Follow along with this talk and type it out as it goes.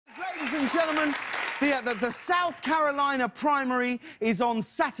and gentlemen, the South Carolina primary is on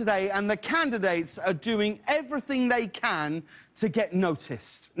Saturday, and the candidates are doing everything they can to get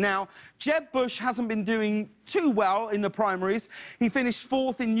noticed. Now, Jeb Bush hasn't been doing too well in the primaries. He finished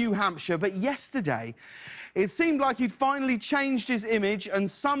 4th in New Hampshire, but yesterday, it seemed like he'd finally changed his image and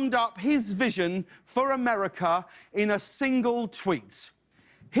summed up his vision for America in a single tweet.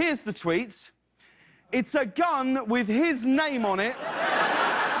 Here's the tweet. It's a gun with his name on it.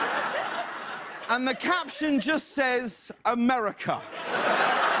 And the caption just says, America.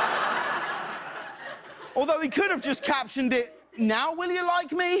 Although he could have just captioned it, now will you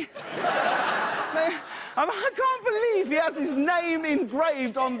like me? I can't believe he has his name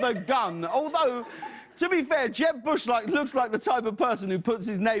engraved on the gun. Although, to be fair, Jeb Bush looks like the type of person who puts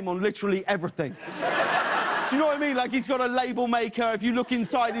his name on literally everything. Do you know what I mean? Like, he's got a label maker. If you look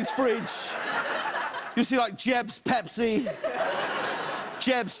inside his fridge, you'll see, like, Jeb's Pepsi,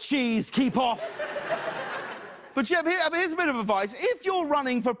 Jeb's cheese, keep off. But, Jeb, here's a bit of advice. If you're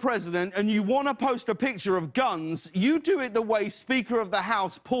running for president and you want to post a picture of guns, you do it the way Speaker of the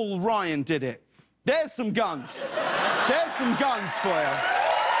House Paul Ryan did it. There's some guns. There's some guns for you.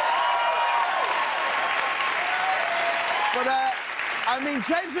 But, I mean,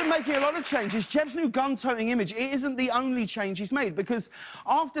 Jeb's been making a lot of changes. Jeb's new gun-toting image, it isn't the only change he's made, because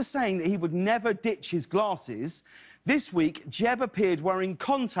after saying that he would never ditch his glasses, this week, Jeb appeared wearing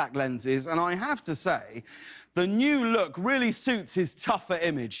contact lenses, and I have to say, the new look really suits his tougher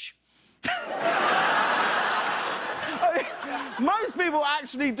image. I mean, most people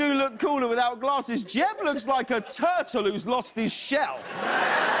actually do look cooler without glasses. Jeb looks like a turtle who's lost his shell.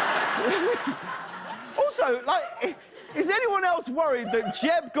 Also, like, is anyone else worried that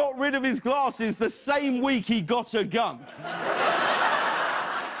Jeb got rid of his glasses the same week he got a gun?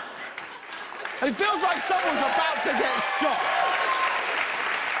 It feels like someone's about to get shot.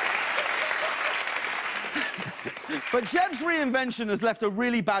 But Jeb's reinvention has left a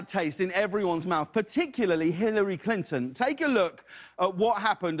really bad taste in everyone's mouth, particularly Hillary Clinton. Take a look at what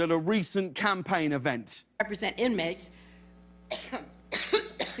happened at a recent campaign event. Represent inmates.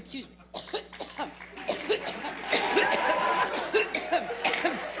 Excuse me.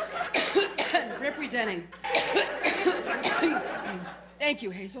 Representing. Thank you,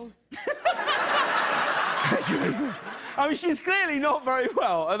 Hazel. Thank you, Hazel. I mean, she's clearly not very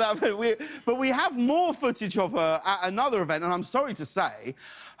well at that point. But we have more footage of her at another event, and I'm sorry to say,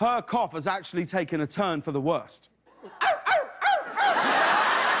 her cough has actually taken a turn for the worst.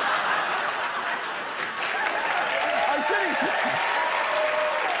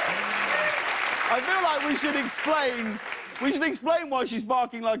 I feel like we should explain why she's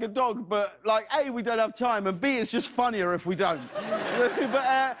barking like a dog, but, like, A, we don't have time, and B, it's just funnier if we don't.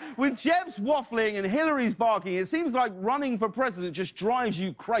 But with Jeb's waffling and Hillary's barking, it seems like running for president just drives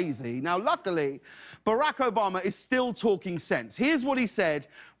you crazy. Now, luckily, Barack Obama is still talking sense. Here's what he said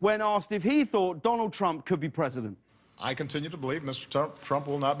when asked if he thought Donald Trump could be president. I continue to believe Mr. Trump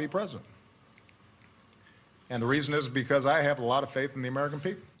will not be president. And the reason is because I have a lot of faith in the American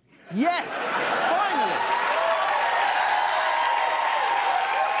people. Yes, finally.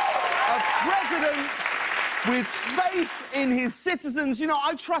 A president with faith in his citizens. You know,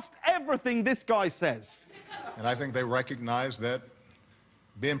 I trust everything this guy says. And I think they recognize that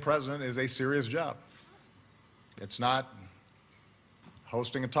being president is a serious job. It's not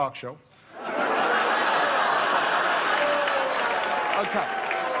hosting a talk show. Okay.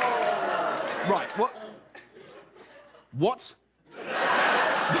 Right, what? What?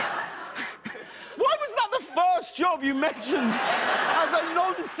 Why was that the first job you mentioned as a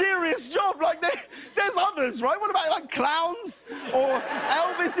non-serious job? Like, there's others, right? What about, like, clowns? Or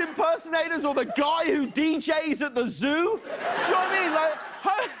Elvis impersonators? Or the guy who DJs at the zoo? Do you know what I mean? Like,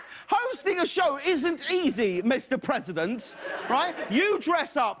 hosting a show isn't easy, Mr. President, right? You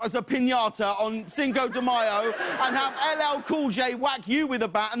dress up as a piñata on Cinco de Mayo and have LL Cool J whack you with a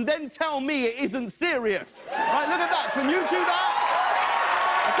bat and then tell me it isn't serious. Right, look at that. Can you do that?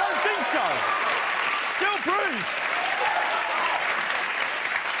 I don't think so. Still bruised.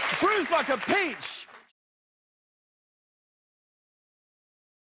 Bruised like a peach.